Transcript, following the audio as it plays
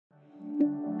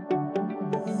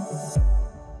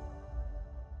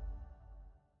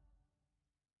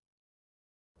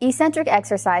Eccentric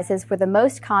exercises were the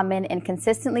most common and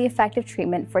consistently effective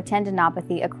treatment for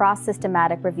tendinopathy across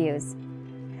systematic reviews.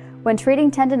 When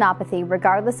treating tendinopathy,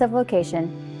 regardless of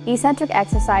location, eccentric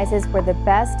exercises were the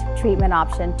best treatment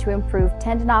option to improve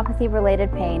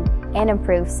tendinopathy-related pain and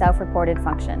improve self-reported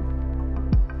function.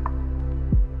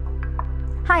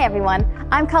 Hi everyone,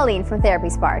 I'm Colleen from Therapy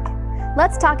Spark.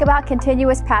 Let's talk about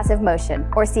continuous passive motion,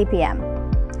 or CPM.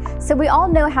 So we all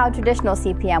know how traditional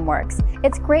CPM works.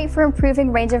 It's great for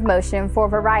improving range of motion for a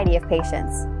variety of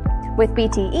patients. With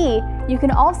BTE, you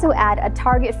can also add a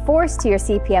target force to your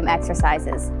CPM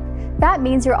exercises. That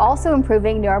means you're also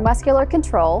improving neuromuscular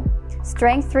control,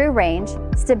 strength through range,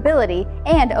 stability,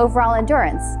 and overall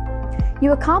endurance.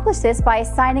 You accomplish this by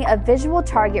assigning a visual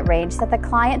target range that the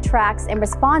client tracks and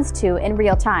responds to in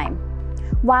real time.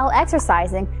 While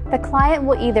exercising, the client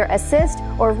will either assist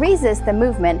or resist the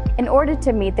movement in order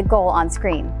to meet the goal on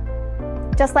screen.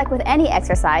 Just like with any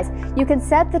exercise, you can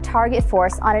set the target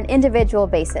force on an individual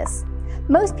basis.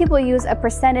 Most people use a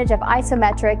percentage of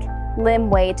isometric, limb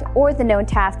weight, or the known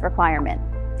task requirement.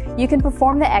 You can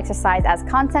perform the exercise as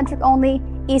concentric only,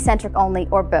 eccentric only,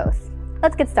 or both.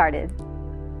 Let's get started.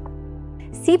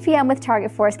 CPM with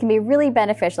target force can be really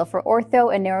beneficial for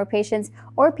ortho and neuro patients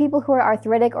or people who are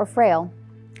arthritic or frail.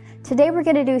 Today we're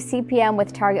going to do CPM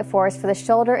with target force for the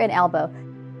shoulder and elbow.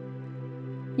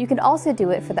 You can also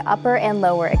do it for the upper and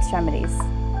lower extremities.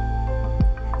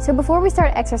 So before we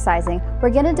start exercising, we're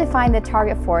going to define the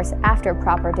target force after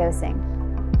proper dosing.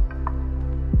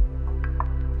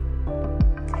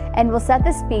 And we'll set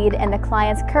the speed and the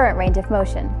client's current range of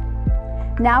motion.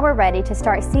 Now we're ready to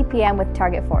start CPM with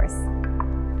target force.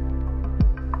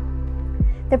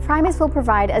 The Primus will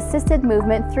provide assisted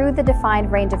movement through the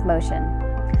defined range of motion.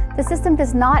 The system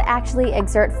does not actually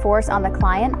exert force on the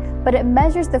client, but it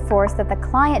measures the force that the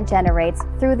client generates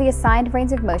through the assigned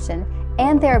range of motion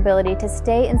and their ability to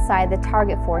stay inside the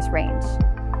target force range.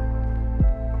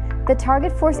 The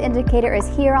target force indicator is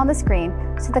here on the screen,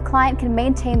 so the client can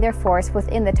maintain their force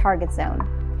within the target zone.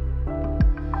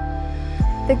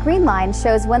 The green line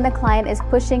shows when the client is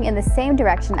pushing in the same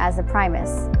direction as the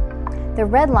Primus. The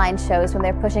red line shows when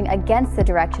they're pushing against the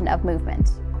direction of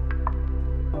movement.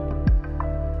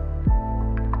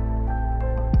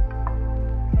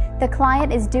 The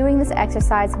client is doing this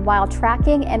exercise while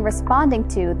tracking and responding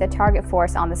to the target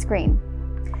force on the screen.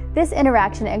 This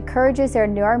interaction encourages their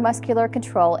neuromuscular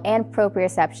control and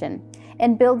proprioception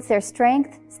and builds their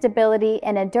strength, stability,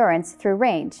 and endurance through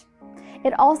range.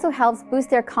 It also helps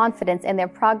boost their confidence in their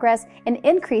progress and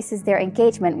increases their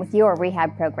engagement with your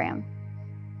rehab program.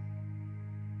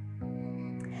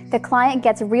 The client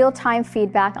gets real-time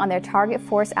feedback on their target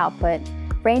force output,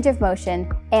 range of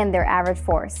motion, and their average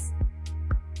force.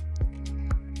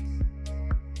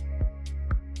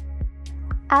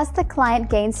 As the client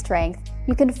gains strength,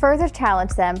 you can further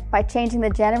challenge them by changing the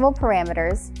general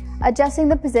parameters, adjusting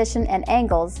the position and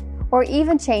angles, or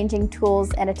even changing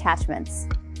tools and attachments.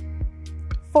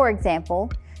 For example,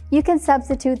 you can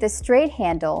substitute the straight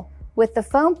handle with the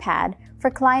foam pad for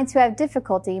clients who have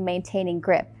difficulty maintaining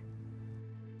grip.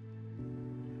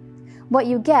 What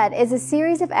you get is a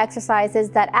series of exercises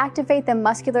that activate the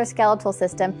musculoskeletal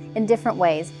system in different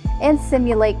ways and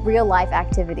simulate real-life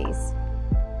activities.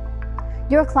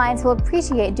 Your clients will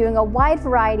appreciate doing a wide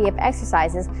variety of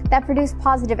exercises that produce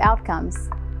positive outcomes.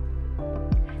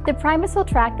 The Primus will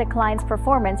track the client's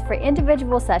performance for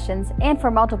individual sessions and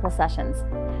for multiple sessions,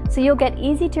 so you'll get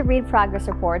easy-to-read progress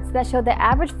reports that show the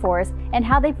average force and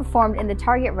how they performed in the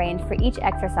target range for each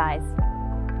exercise.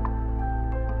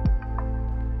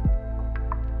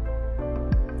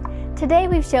 Today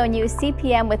we've shown you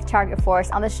CPM with target force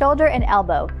on the shoulder and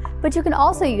elbow, but you can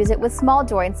also use it with small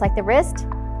joints like the wrist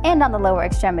and on the lower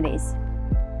extremities.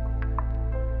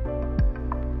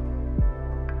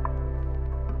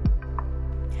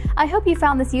 I hope you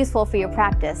found this useful for your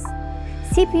practice.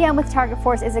 CPM with target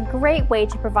force is a great way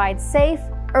to provide safe,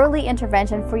 early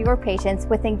intervention for your patients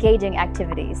with engaging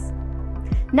activities.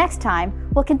 Next time,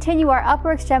 we'll continue our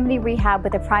upper extremity rehab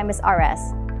with the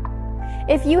PrimusRS.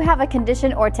 If you have a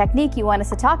condition or technique you want us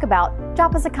to talk about,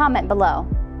 drop us a comment below.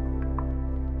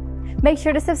 Make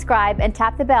sure to subscribe and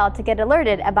tap the bell to get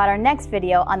alerted about our next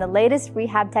video on the latest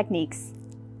rehab techniques.